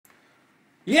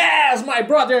Yes, my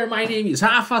brother, my name is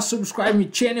Rafa. Subscribe my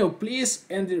channel, please,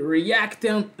 and react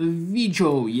on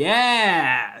video.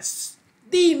 Yes,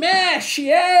 Dimash,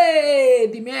 yay,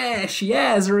 Dimash,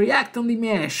 yes, react on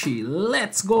Dimash.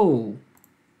 Let's go.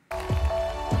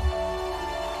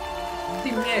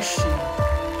 Dimash,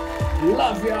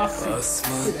 love you, Rafa.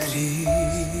 Посмотри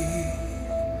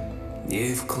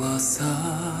мне в глаза,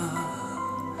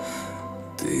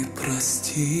 ты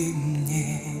прости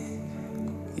мне.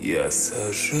 Я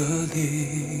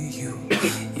сожалею,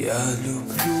 я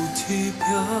люблю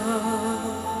тебя,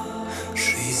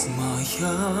 жизнь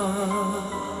моя,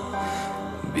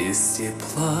 без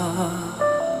тепла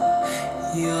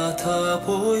я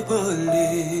тобой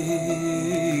болею,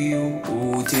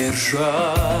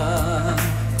 удержать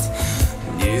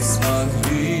не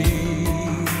смогли,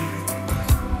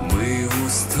 мы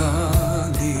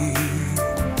устали,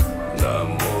 нам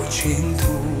очень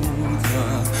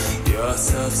трудно. Я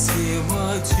совсем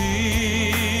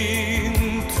один,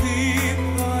 ты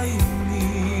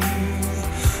пойми,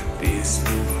 без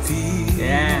любви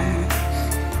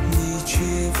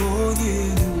ничего не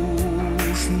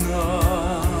нужно.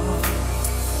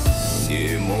 Не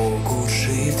могут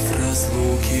жить в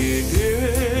разлуке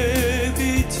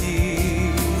лебеди,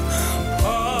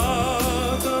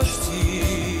 подожди,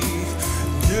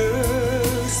 не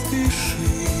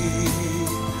спеши,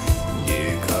 не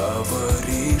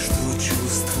говори, что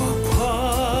чувства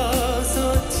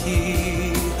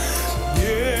позади,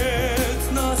 нет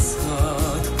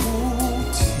назад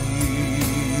пути.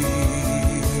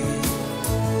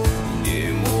 Не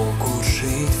могут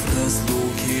жить в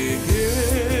разлуке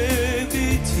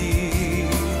лебеди,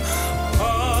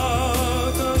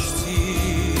 подожди,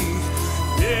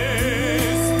 не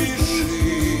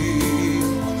спеши,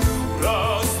 в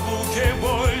разлуке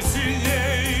боль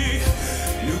сильней,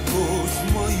 любовь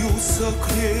мою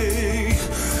согрей,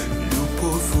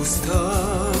 любовь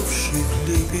уставших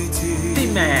лебедей.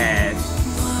 Dimash.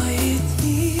 Мои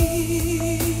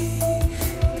дни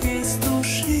без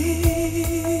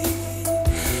души,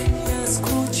 я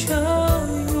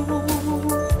скучаю,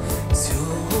 все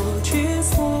очень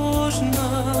сложно,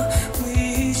 мы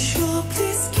еще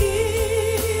близки,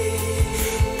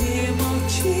 не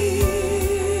молчи,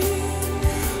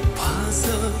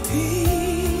 позови,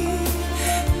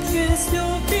 без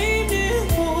любви мне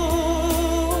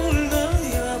больно,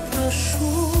 я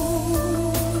прошу,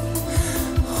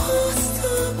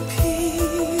 отступи,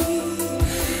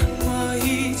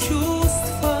 мои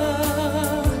чувства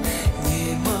не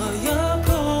моя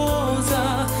проза,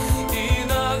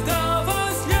 иногда во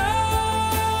сне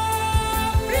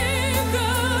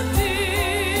приходи,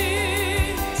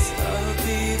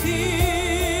 забери,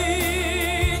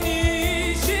 не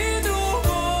ищи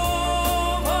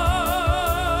другого.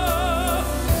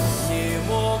 Не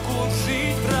могут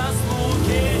жить в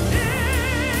разлуке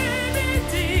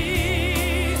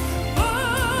лебеди,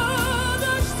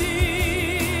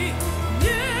 подожди,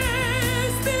 не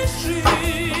спеши,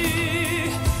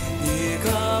 не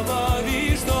говори,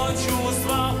 что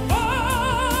чувства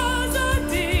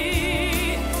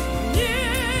позади,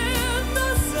 нет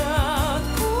назад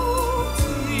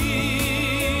пути.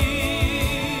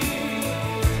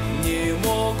 Не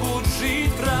могут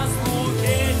жить в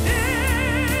разлуке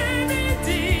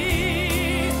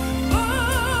лебеди,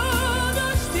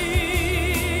 подожди,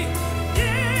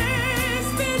 не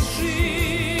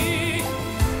спеши,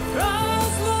 в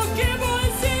разлуке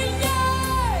боль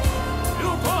сильней,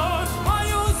 любовь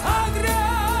мою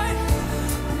согрей,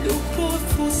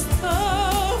 любовь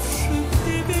уставших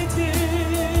лебедей.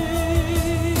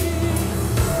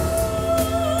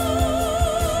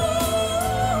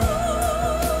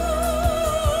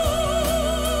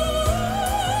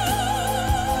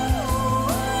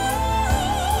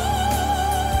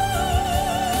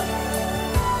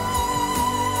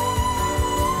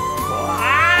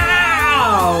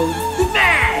 Wow,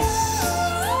 Dimash.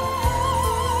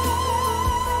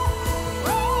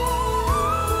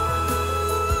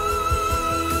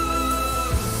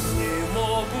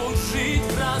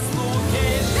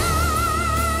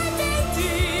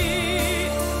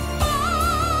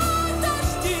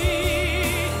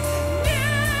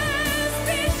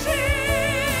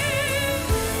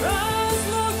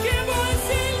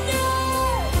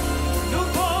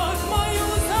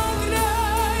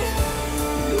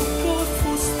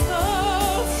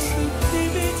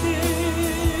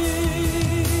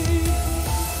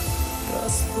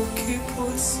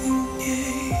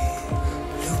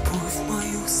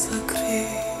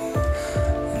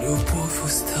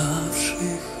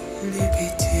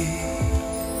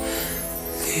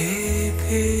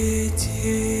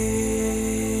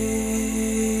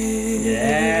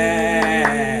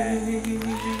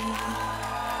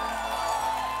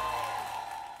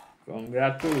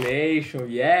 Congratulations,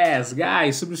 yes,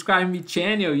 guys, subscribe my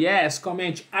channel, yes,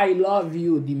 comment, I love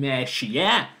you, Dimash,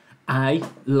 yeah, I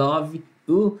love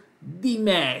you,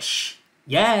 Dimash,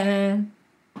 yeah,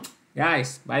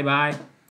 guys, bye bye.